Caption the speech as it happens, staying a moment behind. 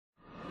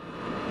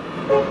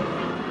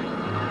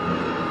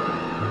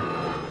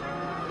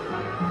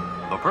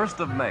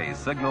1st of May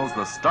signals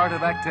the start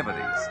of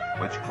activities,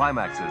 which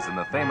climaxes in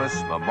the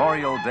famous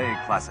Memorial Day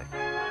Classic.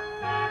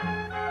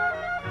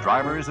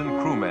 Drivers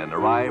and crewmen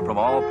arrive from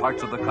all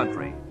parts of the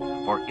country,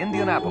 for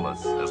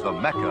Indianapolis is the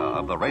mecca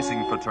of the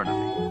racing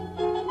fraternity.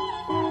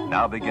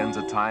 Now begins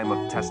a time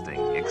of testing,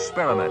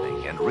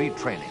 experimenting, and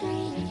retraining.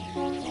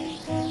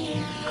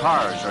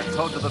 Cars are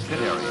towed to the pit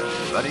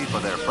area, ready for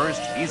their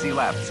first easy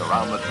laps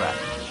around the track.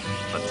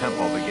 The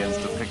tempo begins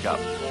to pick up.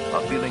 A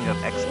feeling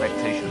of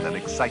expectation and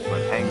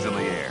excitement hangs in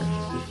the air.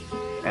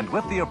 And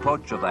with the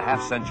approach of the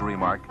half-century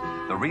mark,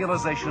 the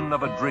realization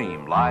of a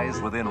dream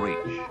lies within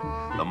reach.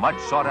 The much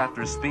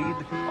sought-after speed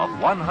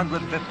of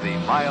 150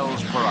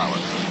 miles per hour.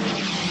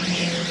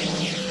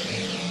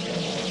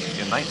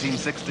 In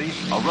 1960,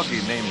 a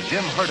rookie named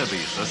Jim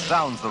Hurtubise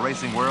astounds the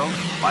racing world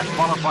by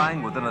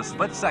qualifying within a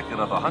split second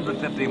of the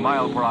 150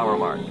 mile per hour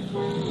mark.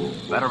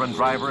 Veteran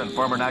driver and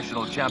former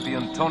national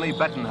champion Tony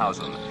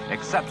Bettenhausen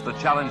accepts the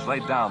challenge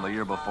laid down the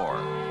year before.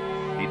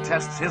 He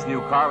tests his new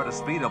car at a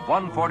speed of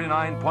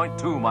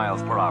 149.2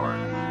 miles per hour,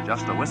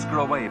 just a whisker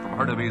away from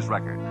Hurtubise's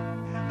record.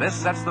 This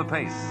sets the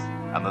pace,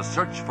 and the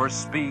search for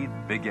speed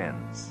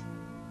begins.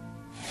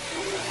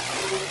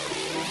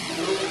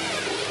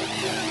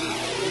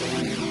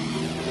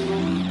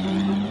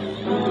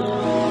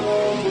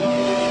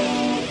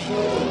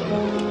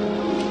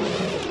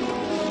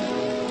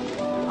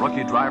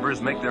 Rookie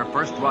drivers make their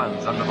first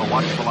runs under the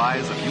watchful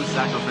eyes of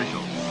USAC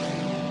officials.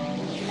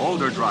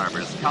 Older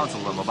drivers counsel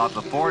them about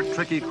the 4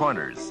 tricky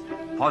corners,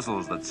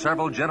 puzzles that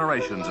several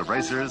generations of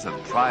racers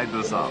have tried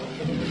to solve.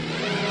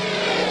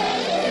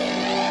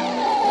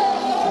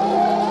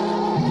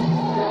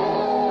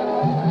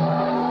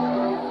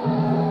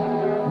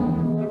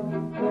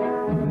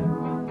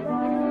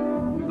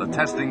 The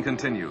testing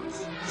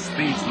continues.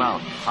 Speeds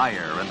mount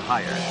higher and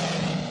higher.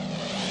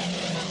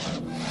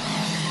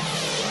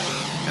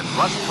 And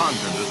Russ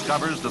Condon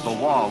discovers that the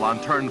wall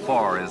on turn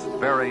 4 is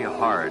very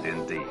hard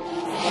indeed.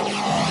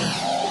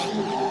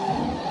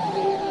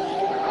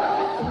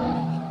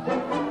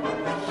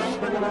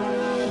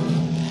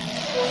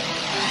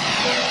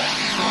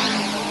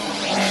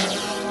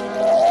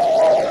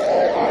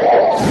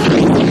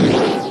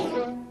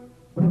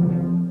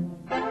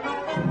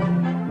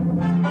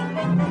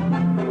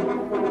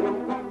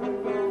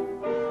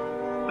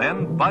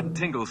 Then Bud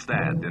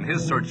Tingelstad, in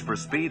his search for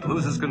speed,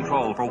 loses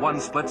control for 1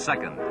 split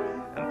second.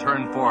 And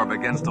turn 4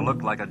 begins to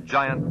look like a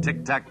giant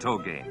tic-tac-toe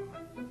game.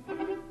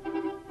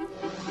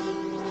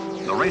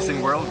 The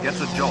racing world gets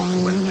a jolt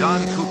when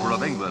John Cooper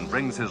of England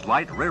brings his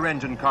light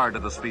rear-engine car to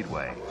the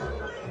speedway.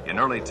 In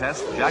early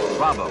tests, Jack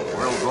Bravo,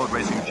 world road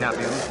racing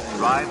champion,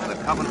 drives the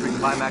Coventry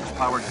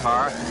Climax-powered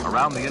car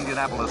around the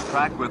Indianapolis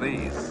track with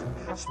ease.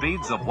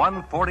 Speeds of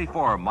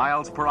 144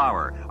 miles per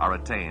hour are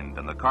attained,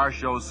 and the car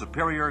shows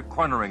superior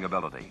cornering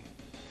ability.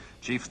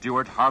 Chief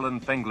Steward Harlan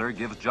Fengler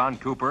gives John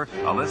Cooper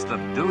a list of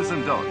do's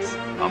and don'ts,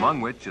 among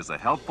which is a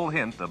helpful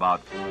hint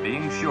about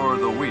being sure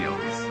the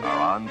wheels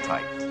are on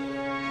tight.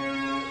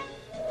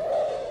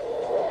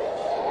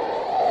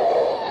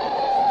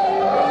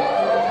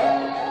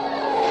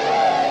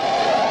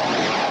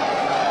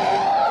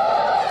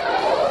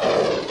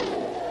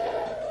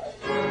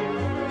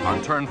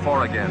 On turn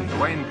 4 again,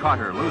 Dwayne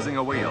Carter, losing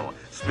a wheel,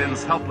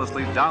 spins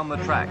helplessly down the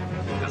track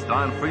as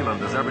Don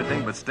Freeland does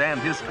everything but stand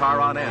his car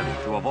on end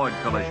to avoid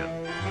collision.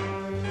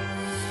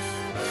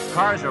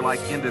 Cars are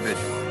like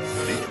individuals,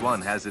 but each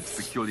one has its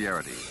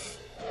peculiarities.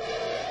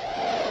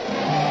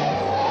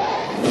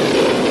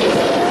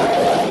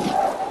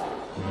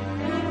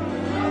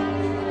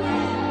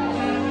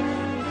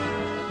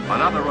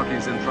 Another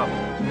rookie's in trouble.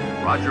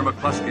 Roger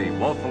McCluskey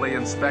woefully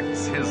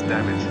inspects his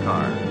damaged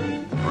car.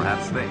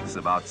 Perhaps thinks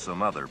about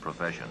some other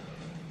profession.